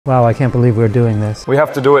Wow, I can't believe we're doing this. We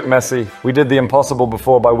have to do it, Messi. We did the impossible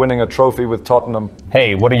before by winning a trophy with Tottenham.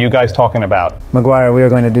 Hey, what are you guys talking about? Maguire, we are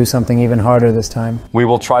going to do something even harder this time. We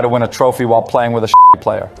will try to win a trophy while playing with a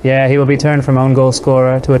player. Yeah, he will be turned from own goal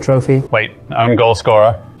scorer to a trophy. Wait, own goal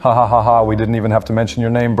scorer? Ha ha ha ha, we didn't even have to mention your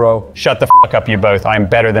name, bro. Shut the f*** up, you both. I am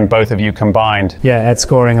better than both of you combined. Yeah, at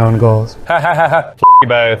scoring own goals. Ha ha ha ha. You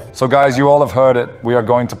both. So guys, you all have heard it. We are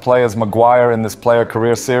going to play as Maguire in this player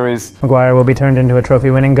career series. Maguire will be turned into a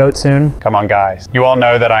trophy-winning GOAT soon. Come on, guys. You all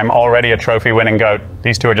know that I'm already a trophy-winning GOAT.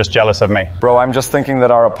 These two are just jealous of me. Bro, I'm just thinking that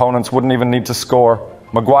our opponents wouldn't even need to score.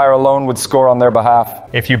 Maguire alone would score on their behalf.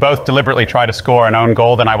 If you both deliberately try to score an own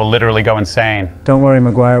goal, then I will literally go insane. Don't worry,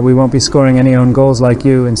 Maguire. We won't be scoring any own goals like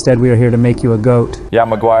you. Instead, we are here to make you a GOAT. Yeah,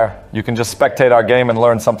 Maguire. You can just spectate our game and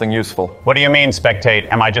learn something useful. What do you mean, spectate?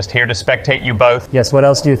 Am I just here to spectate you both? Yes, what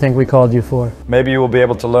else do you think we called you for? Maybe you will be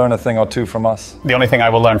able to learn a thing or two from us. The only thing I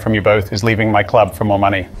will learn from you both is leaving my club for more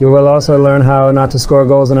money. You will also learn how not to score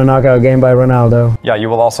goals in a knockout game by Ronaldo. Yeah, you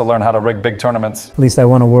will also learn how to rig big tournaments. At least I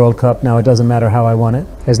won a World Cup. Now it doesn't matter how I won it.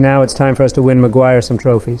 As now it's time for us to win Maguire some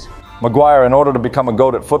trophies. Maguire, in order to become a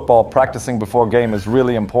GOAT at football, practicing before game is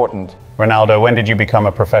really important. Ronaldo, when did you become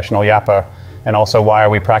a professional yapper? And also, why are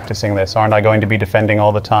we practicing this? Aren't I going to be defending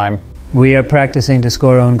all the time? We are practicing to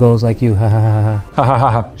score own goals like you. Ha ha ha ha. Ha ha ha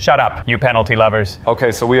ha. Shut up, you penalty lovers.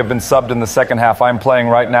 Okay, so we have been subbed in the second half. I'm playing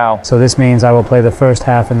right now. So this means I will play the first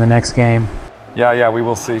half in the next game. Yeah, we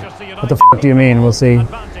will see. What the f*** do you mean, we'll see?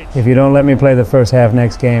 If you don't let me play the first half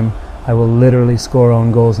next game, I will literally score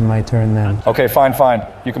own goals in my turn then. Okay, fine.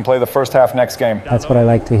 You can play the first half next game. That's what I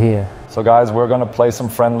like to hear. So guys, we're going to play some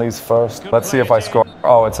friendlies first. Let's see if I score.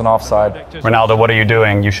 Oh, it's an offside. Ronaldo, what are you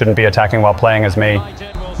doing? You shouldn't be attacking while playing as me.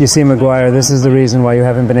 You see, Maguire, this is the reason why you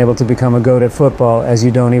haven't been able to become a GOAT at football, as you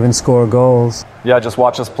don't even score goals. Yeah, just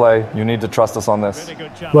watch us play. You need to trust us on this.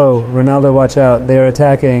 Whoa, Ronaldo, watch out. They are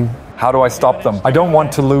attacking. How do I stop them? I don't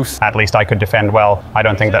want to lose. At least I could defend well. I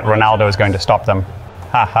don't think that Ronaldo is going to stop them.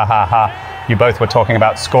 Ha ha ha ha. You both were talking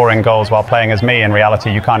about scoring goals while playing as me. In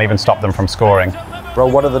reality, you can't even stop them from scoring. Bro,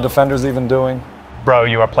 what are the defenders even doing? Bro,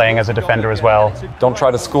 you are playing as a defender as well. Don't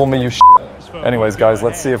try to school me, you Anyways, guys,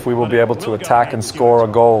 let's see if we will be able to attack and score a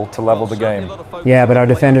goal to level the game. Yeah, but our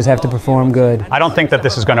defenders have to perform good. I don't think that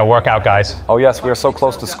this is going to work out, guys. Oh yes, we are so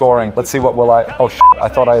close to scoring. Let's see what will I... Oh I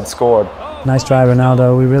thought I had scored. Nice try,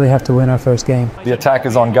 Ronaldo. We really have to win our first game. The attack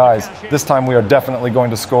is on, guys. This time we are definitely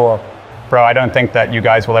going to score. Bro, I don't think that you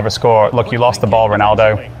guys will ever score. Look, you lost the ball,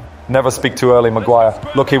 Ronaldo. Never speak too early, Maguire.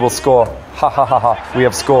 Look, he will score. Ha ha ha ha. We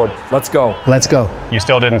have scored. Let's go. Let's go. You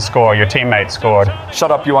still didn't score. Your teammate scored.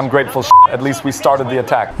 Shut up, you ungrateful At least we started the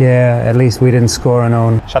attack. Yeah, at least we didn't score an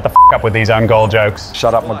own. Shut the f*** up with these own goal jokes.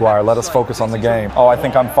 Shut up, Maguire. Let us focus on the game. Oh, I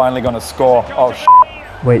think I'm finally going to score. Oh,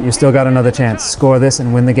 Wait, you still got another chance. Score this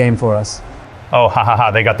and win the game for us. Oh, ha ha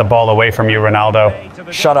ha. They got the ball away from you,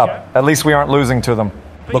 Ronaldo. Shut up. At least we aren't losing to them.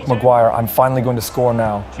 Look, Maguire, I'm finally going to score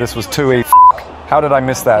now. This was too easy. How did I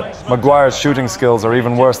miss that? Maguire's shooting skills are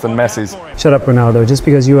even worse than Messi's. Shut up, Ronaldo. Just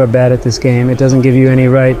because you are bad at this game, it doesn't give you any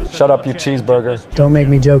right. Shut up, you cheeseburger. Don't make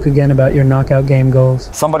me joke again about your knockout game goals.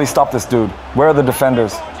 Somebody stop this dude. Where are the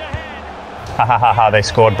defenders? Ha ha ha ha, they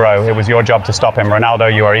scored, bro. It was your job to stop him.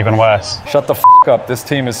 Ronaldo, you are even worse. Shut the f*** up. This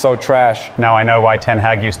team is so trash. Now I know why Ten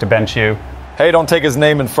Hag used to bench you. Hey, don't take his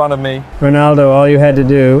name in front of me. Ronaldo, all you had to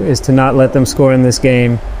do is to not let them score in this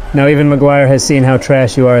game. Now even Maguire has seen how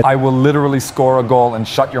trash you are. I will literally score a goal and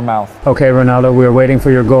shut your mouth. Okay, Ronaldo, we're waiting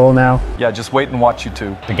for your goal now. Yeah, just wait and watch you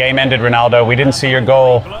two. The game ended, Ronaldo. We didn't see your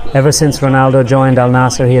goal. Ever since Ronaldo joined Al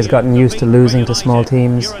Nassr, he has gotten used to losing to small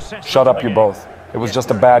teams. Shut up, you both. It was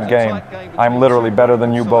just a bad game. I'm literally better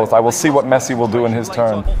than you both. I will see what Messi will do in his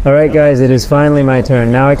turn. All right, guys, it is finally my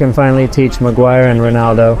turn. Now I can finally teach Maguire and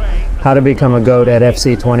Ronaldo how to become a GOAT at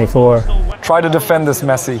FC 24. Try to defend this,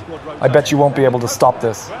 Messi. I bet you won't be able to stop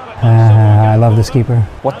this. I love this keeper.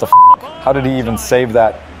 What the f***? How did he even save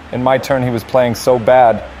that? In my turn, he was playing so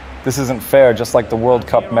bad. This isn't fair, just like the World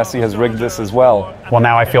Cup. Messi has rigged this as well. Well,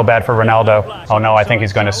 now I feel bad for Ronaldo. Oh no, I think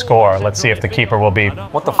he's going to score. Let's see if the keeper will be...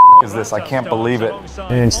 What the f*** is this? I can't believe it.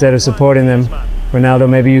 And instead of supporting them, Ronaldo,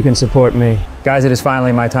 maybe you can support me. Guys, it is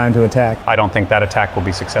finally my time to attack. I don't think that attack will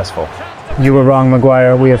be successful. You were wrong,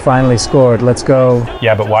 Maguire. We have finally scored. Let's go.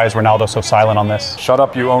 Yeah, but why is Ronaldo so silent on this? Shut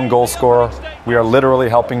up, you own goal scorer. We are literally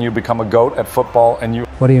helping you become a GOAT at football, and you...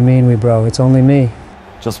 What do you mean, bro? It's only me.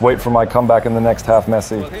 Just wait for my comeback in the next half,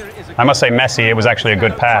 Messi. I must say, Messi, it was actually a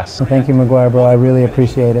good pass. Thank you, Maguire, bro. I really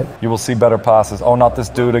appreciate it. You will see better passes. Oh, not this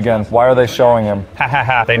dude again. Why are they showing him? Ha ha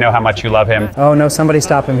ha. They know how much you love him. Oh, no, somebody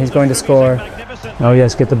stop him. He's going to score. Oh,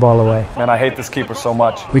 yes, get the ball away. Man, I hate this keeper so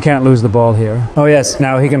much. We can't lose the ball here. Oh, yes,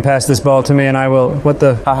 now he can pass this ball to me and I will... What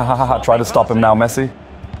the... Ha ha ha ha. Try to stop him now, Messi.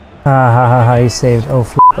 He saved. Oh,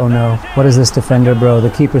 oh no. What is this defender, bro?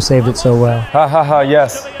 The keeper saved it so well.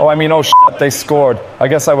 Yes. Oh, I mean, oh, they scored. I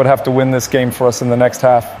guess I would have to win this game for us in the next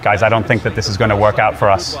half. Guys, I don't think that this is going to work out for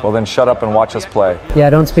us. Well, then shut up and watch us play. Yeah,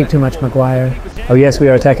 don't speak too much, Maguire. Oh, yes, we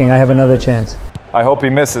are attacking. I have another chance. I hope he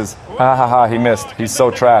misses. He missed. He's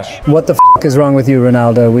so trash. What the is wrong with you,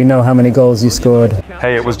 Ronaldo? We know how many goals you scored.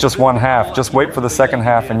 Hey, it was just one half. Just wait for the second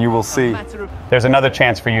half and you will see. There's another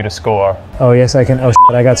chance for you to score. Oh, yes, I can. Oh,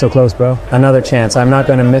 I got so close, bro. Another chance. I'm not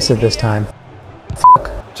going to miss it this time.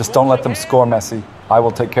 Just don't let them score, Messi. I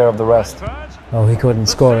will take care of the rest. Oh, he couldn't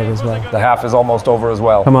score it as well. The half is almost over as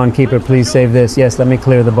well. Come on, keeper, please save this. Yes, let me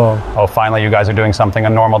clear the ball. Oh, finally you guys are doing something a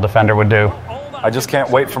normal defender would do. I just can't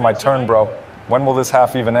wait for my turn, bro. When will this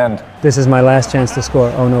half even end? This is my last chance to score.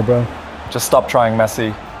 Oh no, bro. Just stop trying,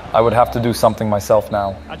 Messi. I would have to do something myself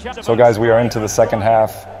now. So guys, we are into the second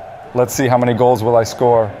half. Let's see how many goals will I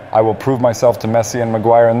score. I will prove myself to Messi and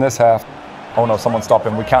Maguire in this half. Oh no, someone stop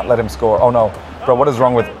him. We can't let him score. Oh no. Bro, what is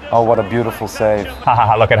wrong with... Oh, what a beautiful save.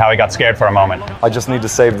 Look at how he got scared for a moment. I just need to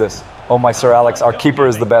save this. Oh my Sir Alex, our keeper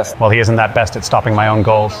is the best. Well, he isn't that best at stopping my own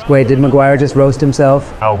goals. Wait, did Maguire just roast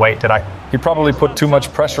himself? Oh wait, did I? He probably put too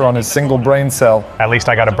much pressure on his single brain cell. At least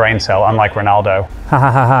I got a brain cell, unlike Ronaldo.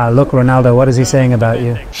 Look, Ronaldo, what is he saying about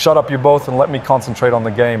you? Shut up, you both, and let me concentrate on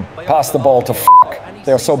the game. Pass the ball to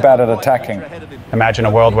They are so bad at attacking. Imagine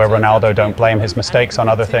a world where Ronaldo don't blame his mistakes on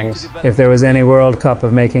other things. If there was any World Cup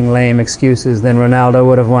of making lame excuses, then Ronaldo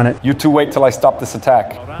would have won it. You two wait till I stop this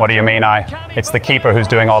attack. What do you mean, It's the keeper who's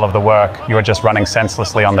doing all of the work. You are just running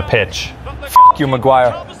senselessly on the pitch. You,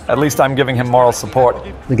 Maguire. At least I'm giving him moral support.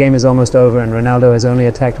 The game is almost over and Ronaldo has only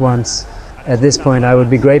attacked once. At this point, I would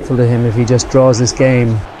be grateful to him if he just draws this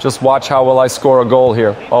game. Just watch how will I score a goal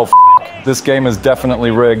here. Oh, this game is definitely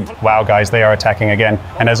rigged. Wow, guys, they are attacking again.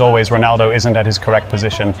 And as always, Ronaldo isn't at his correct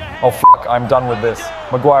position. Oh, I'm done with this.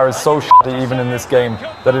 Maguire is so shitty even in this game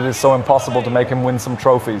that it is so impossible to make him win some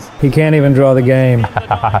trophies. He can't even draw the game.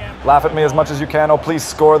 Laugh at me as much as you can. Oh, please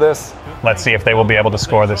score this. Let's see if they will be able to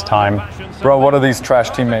score this time. Bro, what are these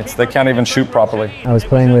trash teammates? They can't even shoot properly. I was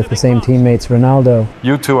playing with the same teammates, Ronaldo.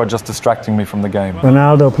 You two are just distracting me from the game.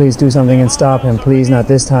 Ronaldo, please do something and stop him. Please, not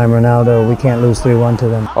this time, Ronaldo. We can't lose 3-1 to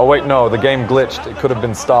them. Oh, wait, no. The game glitched. It could have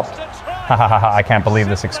been stopped. I can't believe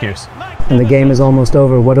this excuse. And the game is almost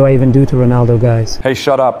over. What do I even do to Ronaldo, guys? Hey,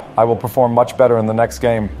 shut up. I will perform much better in the next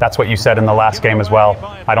game. That's what you said in the last game as well.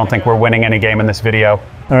 I don't think we're winning any game in this video.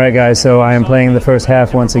 All right, guys, so I am playing the first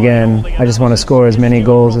half once again. I just want to score as many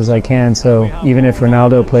goals as I can, so even if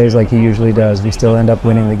Ronaldo plays like he usually does, we still end up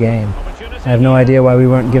winning the game. I have no idea why we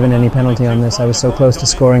weren't given any penalty on this. I was so close to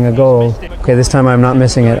scoring a goal. Okay, this time I'm not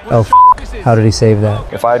missing it. Oh, how did he save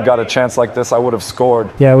that? If I had got a chance like this, I would have scored.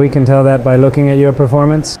 Yeah, we can tell that by looking at your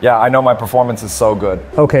performance. Yeah, I know my performance is so good.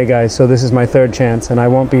 Okay, guys, so this is my third chance, and I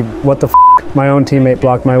won't be... What the My own teammate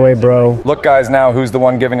blocked my way, bro. Look, guys, now who's the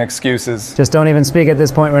one giving excuses? Just don't even speak at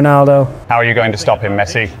this point, Ronaldo. How are you going to stop him,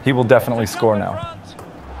 Messi? He will definitely score now.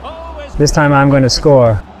 This time I'm going to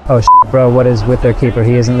score. Oh, bro, what is with their keeper?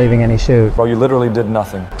 He isn't leaving any shoot. Bro, you literally did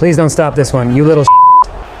nothing. Please don't stop this one, you little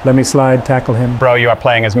Let me slide, tackle him. Bro, you are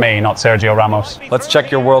playing as me, not Sergio Ramos. Let's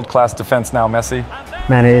check your world-class defense now, Messi.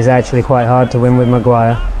 Man, it is actually quite hard to win with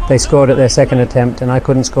Maguire. They scored at their second attempt, and I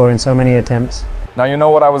couldn't score in so many attempts. Now you know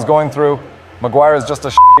what I was going through? Maguire is just a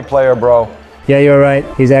shitty player, bro. Yeah, you're right.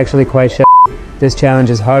 He's actually quite shit. This challenge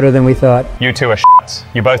is harder than we thought. You two are shits.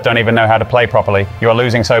 You both don't even know how to play properly. You are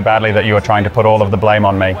losing so badly that you are trying to put all of the blame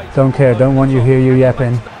on me. Don't care. Don't want you hear you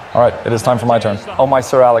yapping. All right, it is time for my turn. Oh my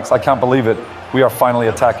Sir Alex, I can't believe it. We are finally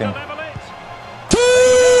attacking.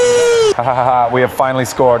 We have finally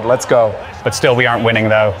scored. Let's go. But still, we aren't winning,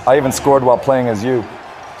 though. I even scored while playing as you.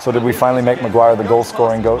 So did we finally make Maguire the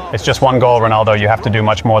goal-scoring GOAT? It's just one goal, Ronaldo. You have to do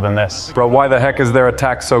much more than this. Bro, why the heck is their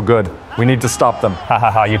attack so good? We need to stop them.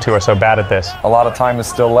 You two are so bad at this. A lot of time is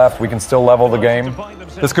still left. We can still level the game.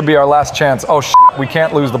 This could be our last chance. Oh, we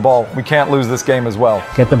can't lose the ball. We can't lose this game as well.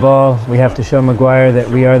 Get the ball. We have to show Maguire that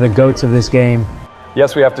we are the GOATs of this game.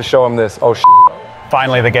 Yes, we have to show him this. Oh,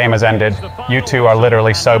 Finally, the game has ended. You two are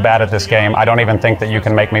literally so bad at this game. I don't even think that you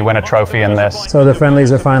can make me win a trophy in this. So the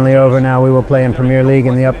friendlies are finally over now. We will play in Premier League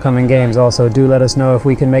in the upcoming games. Also, do let us know if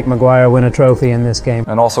we can make Maguire win a trophy in this game.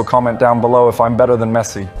 And also comment down below if I'm better than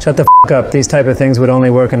Messi. Shut the up. These type of things would only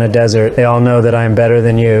work in a desert. They all know that I am better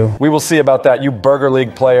than you. We will see about that, you Burger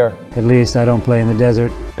League player. At least I don't play in the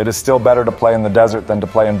desert. It is still better to play in the desert than to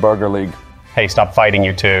play in Burger League. Hey, stop fighting,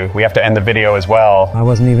 you two. We have to end the video as well. I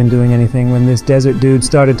wasn't even doing anything when this desert dude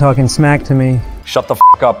started talking smack to me. Shut the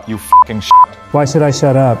up, you fucking shit. Why should I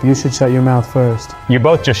shut up? You should shut your mouth first. You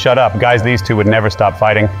both just shut up. Guys, these two would never stop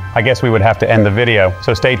fighting. I guess we would have to end the video.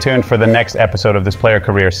 So stay tuned for the next episode of this player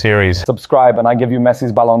career series. Subscribe and I give you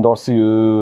Messi's Ballon d'Or. See you.